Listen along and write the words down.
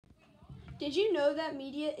Did you know that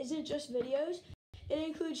media isn't just videos? It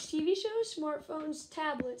includes TV shows, smartphones,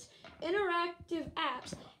 tablets, interactive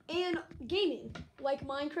apps, and gaming, like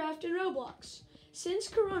Minecraft and Roblox. Since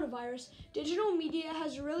coronavirus, digital media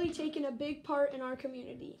has really taken a big part in our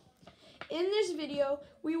community. In this video,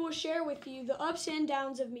 we will share with you the ups and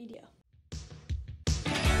downs of media.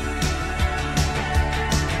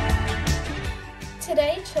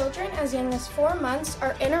 Today, children as young as 4 months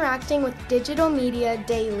are interacting with digital media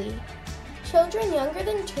daily. Children younger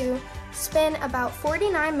than 2 spend about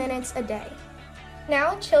 49 minutes a day.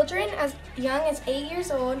 Now, children as young as 8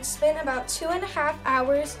 years old spend about 2.5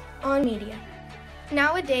 hours on media.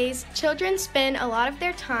 Nowadays, children spend a lot of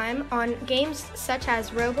their time on games such as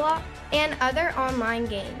Roblox and other online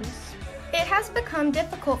games. It has become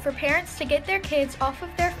difficult for parents to get their kids off of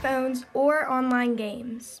their phones or online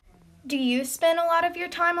games. Do you spend a lot of your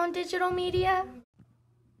time on digital media?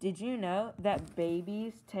 Did you know that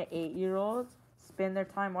babies to 8-year-olds spend their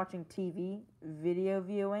time watching TV, video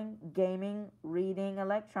viewing, gaming, reading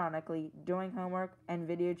electronically, doing homework, and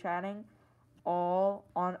video chatting, all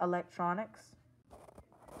on electronics?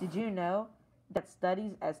 Did you know that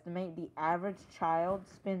studies estimate the average child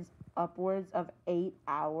spends upwards of 8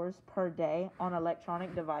 hours per day on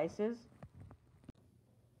electronic devices?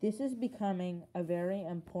 This is becoming a very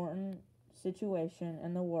important situation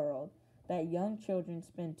in the world, that young children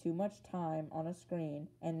spend too much time on a screen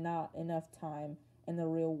and not enough time in the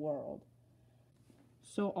real world.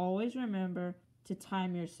 So always remember to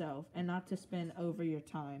time yourself and not to spend over your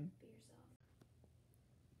time.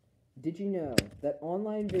 Did you know that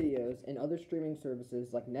online videos and other streaming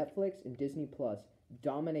services like Netflix and Disney Plus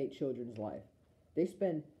dominate children's life? They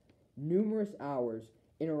spend numerous hours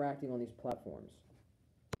interacting on these platforms.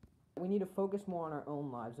 We need to focus more on our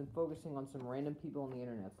own lives and focusing on some random people on the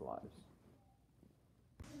internet's lives.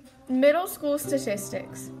 Middle school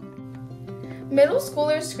statistics. Middle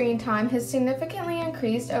schoolers' screen time has significantly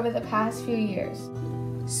increased over the past few years.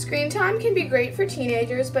 Screen time can be great for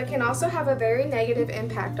teenagers, but can also have a very negative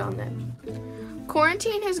impact on them.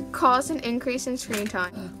 Quarantine has caused an increase in screen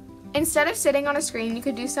time. Instead of sitting on a screen, you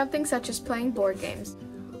could do something such as playing board games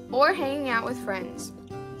or hanging out with friends.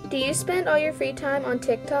 Do you spend all your free time on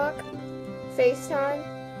TikTok,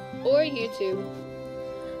 FaceTime, or YouTube?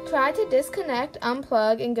 Try to disconnect,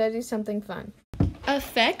 unplug, and go do something fun.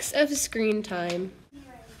 Effects of screen time.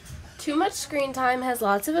 Too much screen time has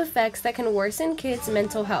lots of effects that can worsen kids'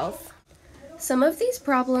 mental health. Some of these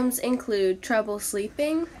problems include trouble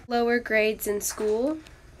sleeping, lower grades in school,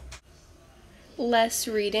 less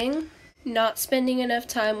reading, not spending enough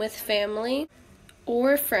time with family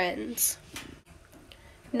or friends,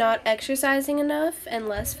 not exercising enough and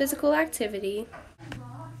less physical activity,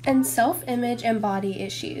 and self-image and body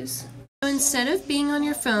issues. So instead of being on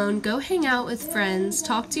your phone, go hang out with friends,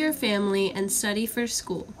 talk to your family, and study for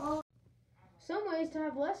school. Some ways to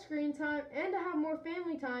have less screen time and to have more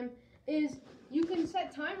family time is you can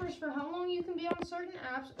set timers for how long you can be on certain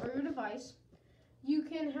apps or your device. You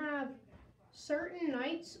can have certain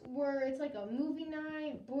nights where it's like a movie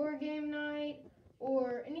night, board game night,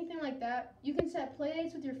 or anything like that. You can set play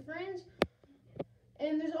dates with your friends.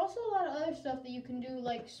 And there's also a lot of other stuff that you can do,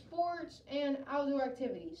 like sports and outdoor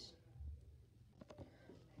activities.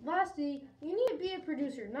 Lastly, you need to be a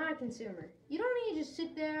producer, not a consumer. You don't need to just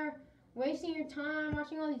sit there wasting your time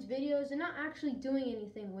watching all these videos and not actually doing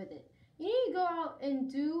anything with it. You need to go out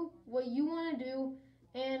and do what you want to do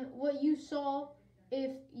and what you saw if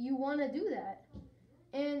you want to do that.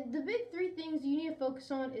 And the big 3 things you need to focus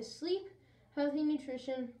on is sleep, healthy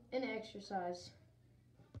nutrition, and exercise.